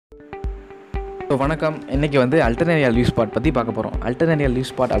So வணக்கம். இன்றைக்கி வந்து அல்டர்னேரியா லீவ் ஸ்பாட் பற்றி பார்க்க போகிறோம். அல்டர்னேரியா லீவ்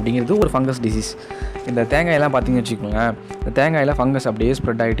ஸ்பாட் அப்படிங்கிறது ஒரு ஃபங்கஸ் டிசீஸ். இந்த தேங்காயெல்லாம் பார்த்தீங்கன்னு வச்சுக்கோங்க, இந்த தேங்காயில் ஃபங்கஸ் அப்படியே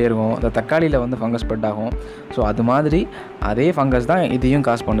ஸ்ப்ரெட் ஆகிட்டே இருக்கும். இந்த தக்காளியில் வந்து ஃபங்கஸ் ஸ்ப்ரெட் ஆகும். ஸோ அது மாதிரி அதே ஃபங்கஸ் தான் இதையும்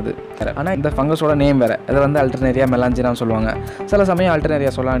காஸ் பண்ணுது. ஆனால் இந்த ஃபங்கஸோட நேம் வேறு. அதை வந்து அல்டர்னேரியா மெலாஞ்சினான்னு சொல்லுவாங்க, சில சமயம்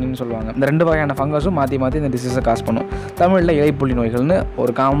அல்டர்னேரியா சொலானின்னு சொல்லுவாங்க. இந்த ரெண்டு வகையான ஃபங்கஸும் மாற்றி மாற்றி இந்த டிசீஸை காஸ் பண்ணும். தமிழில் இலைப்புள்ளி நோய்கள்னு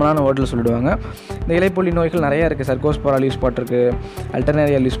ஒரு காமனான வேர்டில் சொல்லிடுவாங்க. இந்த இலைப்புள்ளி நோய்கள் நிறையா இருக்குது. சர்க்கோஸ்போரா லீவ் ஸ்பாட் இருக்குது,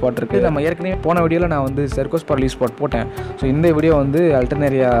 அல்டர்னேரியா லீவ் ஸ்பாட் இருக்குது. நம்ம ஏற்கனவே போன வீடியோவில் நான் வந்து சர்க்கோஸ்போரா லீவ் ஸ்பாட் போட்டேன். ஸோ இந்த வீடியோ வந்து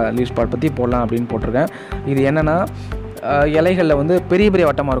அல்டர்னேரியா லீவ் ஸ்பாட் பற்றி போடலாம் அப்படின்னு போட்டிருக்கேன். இது என்னென்னா, இலைகளில் வந்து பெரிய பெரிய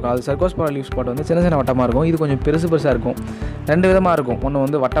வட்டமாக இருக்கும். அது சர்க்கோஸ்போரா லீவ் ஸ்பாட் வந்து சின்ன சின்ன வட்டமாக இருக்கும். இது கொஞ்சம் பெருசாக இருக்கும். ரெண்டு விதமாக இருக்கும். ஒன்று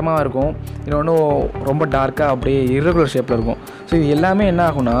வந்து வட்டமாக இருக்கும், இன்னொன்று ரொம்ப டார்க்காக அப்படியே இர்ரெகுலர் ஷேப்பில் இருக்கும். ஸோ இது எல்லாமே என்ன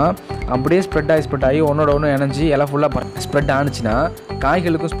ஆகும்னா, அப்படியே ஸ்ப்ரெட் ஆகி ஒன்றோட ஒன்று இணைஞ்சி இலை ஃபுல்லாக ஸ்ப்ரெட் ஆனிச்சுன்னா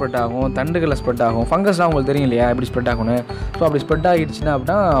காய்களுக்கும் ஸ்ப்ரெட் ஆகும், தண்டுகளில் ஸ்ப்ரெட் ஆகும். ஃபங்கஸ்லாம் உங்களுக்கு தெரியும் இல்லையா எப்படி ஸ்ப்ரெட் ஆகும்னு. ஸோ அப்படி ஸ்ப்ரெட் ஆகிடுச்சுன்னா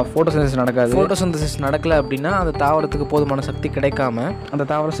அப்படின்னா ஃபோட்டோசிந்தசிஸ் நடக்காது. ஃபோட்டோசிந்தசிஸ் நடக்கலை அப்படின்னா அந்த தாவரத்துக்கு போதுமான சக்தி கிடைக்காம அந்த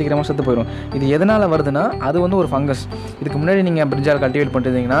தாவரம் சீக்கிரமாக செத்து போயிடும். இது எதனால் வருதுன்னா, அது வந்து ஒரு ஃபங்கஸ். இதுக்கு முன்னாடி நீங்கள் பிரிஞ்சால் கல்டிவேட்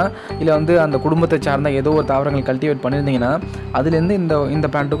பண்ணிருந்தீங்கன்னா, இல்லை வந்து அந்த குடும்பத்தை சார்ந்த ஏதோ ஒரு தாவரங்கள் கல்டிவேட் பண்ணியிருந்தீங்கன்னா, அதுலேருந்து இந்த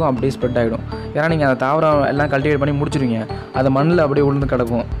பிளான்ட்டுக்கும் அப்படியே ஸ்ப்ரெட் ஆகிடும். ஏன்னா நீங்கள் அந்த தாவரம் எல்லாம் கல்டிவேட் பண்ணி முடிச்சிருவீங்க, அது மண்ணில் அப்படியே உளுந்து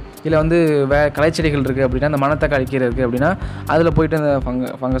கிடக்கும். இல்லை வந்து களைச்செடிகள் இருக்குது அப்படின்னா, அந்த மணத்தக்காளி கீரை இருக்குது அப்படின்னா அதில் போய்ட்டு அந்த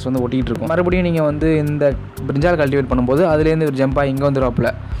ஃபங்கஸ் வந்து ஒட்டிகிட்டு இருக்கும். மறுபடியும் நீங்கள் வந்து இந்த பிரிஞ்சால் கல்டிவேட் பண்ணும்போது அதுலேருந்து ஒரு ஜம்பாக இங்கே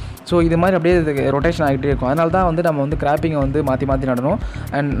வந்துடுவாப்பில். ஸோ இது மாதிரி அப்படியே ரொட்டேஷன் ஆகிட்டே இருக்கும். அதனால தான் வந்து நம்ம வந்து கிராப்பிங்கை வந்து மாற்றி நடணும்.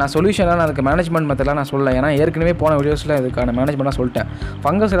 அண்ட் நான் சொல்யூஷனாக நான் அதுக்கு மேனேஜ்மெண்ட் மெத்தட்லாம் நான் சொல்லலை. ஏன்னா ஏற்கனவே போன வீடியோஸில் இதுக்கான மேனேஜ்மெண்ட்டாக சொல்லிட்டேன்.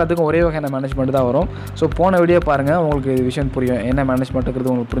 ஃபங்கஸ் எல்லாத்துக்கும் ஒரே வகையான மேனேஜ்மெண்ட் தான் வரும். ஸோ போன வீடியோ பாருங்கள், உங்களுக்கு இது விஷயம் புரியும், என்ன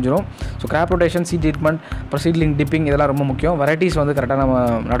மேனேஜ்மெண்ட்டுங்கிறது உங்களுக்கு புரிஞ்சிடும். So graph rotation, seat treatment, அப்புறம் சீட்லிங், டிப்பிங் இதெல்லாம் ரொம்ப முக்கியம். வெரைட்டிஸ் வந்து கரெக்டாக நம்ம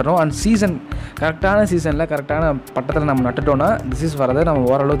நடணும். அண்ட் சீசன் கரெக்டான சீசனில் கரெக்டான பட்டத்தில் நம்ம நட்டுட்டோன்னா டிசீஸ் வரதை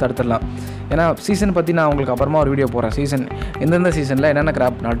நம்ம ஓரளவு தடுத்துடலாம். ஏன்னா சீசன் பற்றி நான் உங்களுக்கு அப்புறமா ஒரு வீடியோ போடுறேன். சீசன் எந்தெந்த சீசனில் என்னென்ன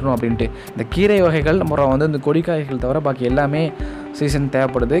கிராப் நடணும் அப்படின்ட்டு. இந்த கீரை வகைகள் அப்புறம் வந்து இந்த கொடிக்காய்கள் தவிர பாக்கி எல்லாமே சீசன்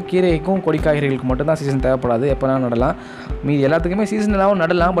தேவைப்படுது. கீரைக்கும் கொடிக்காய்கறிகளுக்கு மட்டும்தான் சீசன் தேவைப்படாது, எப்போனா நடலாம். மீதி எல்லாத்துக்குமே சீசனலாகவும்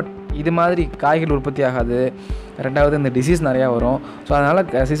நடலாம். பட் இது மாதிரி காய்கள் உற்பத்தி ஆகாது. ரெண்டாவது இந்த டிசீஸ் நிறையா வரும். ஸோ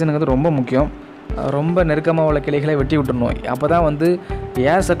அதனால் சீசனுங்கிறது ரொம்ப முக்கியம். ரொம்ப நெருக்கமாக உள்ள கிளைகளை வெட்டி விட்டுறணும். அப்போ தான் வந்து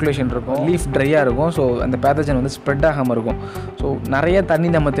ஏர் சர்க்குலேஷன் இருக்கும், லீஃப் ட்ரையாக இருக்கும். ஸோ அந்த பேத்தஜன் வந்து ஸ்ப்ரெட் ஆகாமல் இருக்கும். ஸோ நிறைய தண்ணி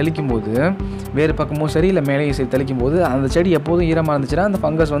நம்ம தெளிக்கும் போது, வேறு பக்கமும் சரி இல்லை மேலேயும் சரி தெளிக்கும் போது, அந்த செடி எப்போதும் ஈரமாக இருந்துச்சுன்னா அந்த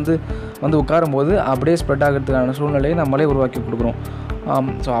ஃபங்கஸ் வந்து உட்காரும் போது அப்படியே ஸ்ப்ரெட் ஆகிறதுக்கான சூழ்நிலையை நம்மளே உருவாக்கி கொடுக்குறோம்.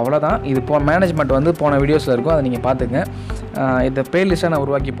 ஸோ அவ்வளோதான். இது மேனேஜ்மெண்ட் வந்து போன வீடியோஸில் இருக்கும், அதை நீங்கள் பார்த்துங்க. இந்த பிளேலிஸ்ட்டாக நான்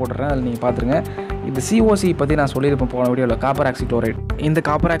உருவாக்கி போட்டுறேன், அதில் நீங்கள் பார்த்துருங்க. இந்த சிஓசி பற்றி நான் சொல்லியிருப்பேன் போன வீடியோவில், காப்பர் ஆக்சி குளோரைட். இந்த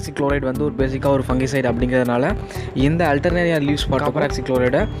காப்பர் ஆக்சி குளோரைட் வந்து ஒரு பேசிக்காக ஒரு ஃபங்கிசைட் அப்படிங்கிறதுனால இந்த அல்டர்னேரியா லீவ் ஸ்பாட் காப்பர் ஆக்சி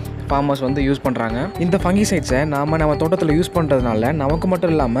குளோரைடை ஃபார்மர்ஸ் வந்து யூஸ் பண்ணுறாங்க. இந்த ஃபங்கிசைட்ஸை நம்ம தோட்டத்தில் யூஸ் பண்ணுறதுனால நமக்கு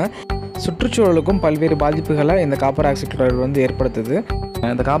மட்டும் இல்லாமல் சுற்றுச்சூழலுக்கும் பல்வேறு பாதிப்புகளை இந்த காப்பர் ஆக்சி குளோரைடு வந்து ஏற்படுத்துது.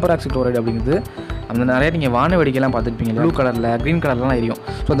 இந்த காப்பர் ஆக்சி குளோரைடு அப்படிங்கிறது அந்த நிறைய நீங்கள் வான வேடிக்கைலாம் பார்த்துருப்பீங்க, ப்ளூ கலரில் க்ரீன் கலர்லாம் எரியும்.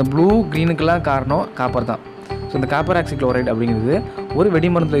 ஸோ அந்த ப்ளூ க்ரீனுக்கெல்லாம் காரணம் காப்பர் தான். ஸோ இந்த காப்பர் ஆக்சி குளோரைடு அப்படிங்கிறது ஒரு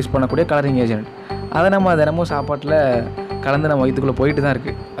வெடிமருந்தில் யூஸ் பண்ணக்கூடிய கலரிங் ஏஜென்ட். அதை நம்ம தினமும் சாப்பாட்டில் கலந்து நம்ம வயிற்றுக்குள்ளே போயிட்டு தான்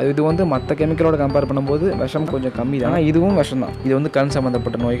இருக்குது. இது வந்து மற்ற கெமிக்கலோட கம்பேர் பண்ணும்போது விஷம் கொஞ்சம் கம்மி தான், ஆனால் இதுவும் விஷம் தான். இது வந்து கண்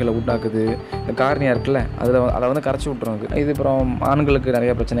சம்மந்தப்பட்ட நோய்களை உண்டாக்குது. இந்த கார்னியா இருக்குல்ல, அதை வந்து கரைச்சி விட்டுரும். இது அப்புறம் ஆண்களுக்கு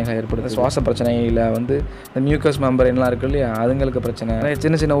நிறைய பிரச்சனைகள் ஏற்படுது. சுவாச பிரச்சனையில் வந்து இந்த மியூக்கஸ் மெம்பரைன்லாம் இருக்குது இல்லையா, அதுங்களுக்கு பிரச்சனை.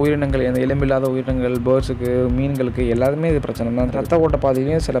 நிறைய சின்ன உயிரினங்கள், இந்த எலும்பில்லாத உயிரினங்கள், பேர்ட்ஸுக்கு, மீன்களுக்கு எல்லாருமே இது பிரச்சனை தான். ரத்த ஓட்ட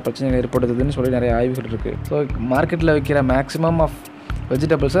பாதையிலையும் சில பிரச்சனைகள் ஏற்படுத்துதுன்னு சொல்லி நிறைய ஆய்வுகள் இருக்குது. ஸோ மார்க்கெட்டில் வைக்கிற மேக்ஸிமம் ஆஃப்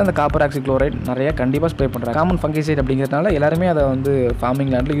வெஜிடபிள்ஸில் அந்த காப்பர் ஆக்சி குளோரைட் நிறைய கண்டிப்பாக ஸ்ப்ரே பண்ணுறாங்க. காமன் ஃபங்கிசைட் அப்படிங்கிறதுனால எல்லாருமே அதை வந்து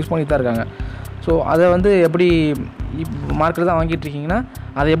ஃபார்மிங் லேண்டில் யூஸ் பண்ணிட்டு தான் இருக்காங்க. ஸோ அதை வந்து எப்படி மார்க்கெட் தான் வாங்கிட்டு இருக்கீங்கன்னா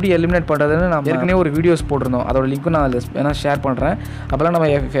அதை எப்படி எலிமினேட் பண்ணுறதுன்னு நம்ம ஏற்கனவே ஒரு வீடியோஸ் போட்டிருந்தோம். அதோட லிங்க்கும் நான் அதில் வேணால் ஷேர் பண்ணுறேன். அப்போல்லாம் நம்ம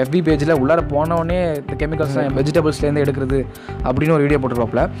FB பேஜில் உள்ளார போனோடனே இந்த கெமிக்கல்ஸ் வெஜிடபிள்ஸ்லேருந்து எடுக்கிறது அப்படின்னு ஒரு வீடியோ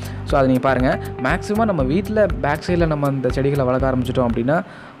போட்டுருப்போம்ல. ஸோ அதை நீங்கள் பாருங்கள். மேக்ஸிமம் நம்ம வீட்டில் பேக் சைடில் நம்ம இந்த செடிகளை வளர்க்க ஆரம்பிச்சிட்டோம் அப்படின்னா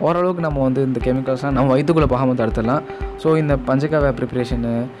ஓரளவுக்கு நம்ம வந்து இந்த கெமிக்கல்ஸ்லாம் நம்ம வயிற்றுக்குள்ளே போகாமல் தடுத்துடலாம். ஸோ இந்த பஞ்சகாவியா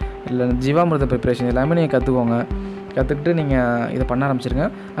ப்ரிப்ரேஷனு இல்லை ஜீவாமிர்த ப்ரிப்ரேஷன் எல்லாமே நீங்கள் கற்றுக்கிட்டு நீங்கள் இதை பண்ண ஆரம்பிச்சிருங்க.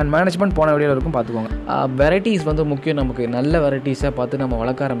 அண்ட் மேனேஜ்மெண்ட் போன வீடியோவில் இருக்கும், பார்த்துக்கோங்க. வெரைட்டிஸ் வந்து முக்கியம். நமக்கு நல்ல வெரைட்டிஸாக பார்த்து நம்ம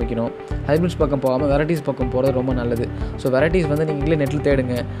வளர்க்க ஆரம்பிக்கணும். ஹைபிரிட்ஸ் பக்கம் போகாமல் வெரைட்டிஸ் பக்கம் போகிறது ரொம்ப நல்லது. ஸோ வெரைட்டிஸ் வந்து நீங்களே நெட்டில்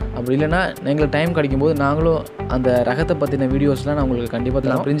தேடுங்க. அப்படி இல்லைனா எங்களுக்கு டைம் கிடைக்கும்போது நாங்களும் அந்த ரகத்தை பற்றின வீடியோஸ்லாம் நான் உங்களுக்கு கண்டிப்பாக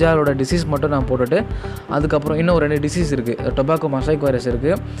தரேன். பிரிஞ்சாலோட டிசீஸ் மட்டும் நான் போட்டுட்டு அதுக்கப்புறம் இன்னும் 2 டிசீஸ் இருக்குது. டொபாக்கோ மொசைக் வைரஸ்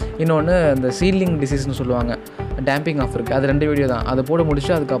இருக்குது, இன்னொன்று இந்த சீட்லிங் டிசீஸ்னு சொல்லுவாங்க, டேம்பிங் ஆஃப் இருக்குது. அது 2 வீடியோ தான். அதை போட்டு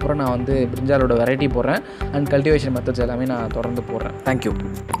முடிச்சு அதுக்கப்புறம் நான் வந்து பிரிஞ்சாலோட வெரைட்டி போடுறேன். அண்ட் கல்டிவேஷன் மெத்தட்ஸ் எல்லாமே நான் தொடர்ந்து போடுறேன். தேங்க்யூ.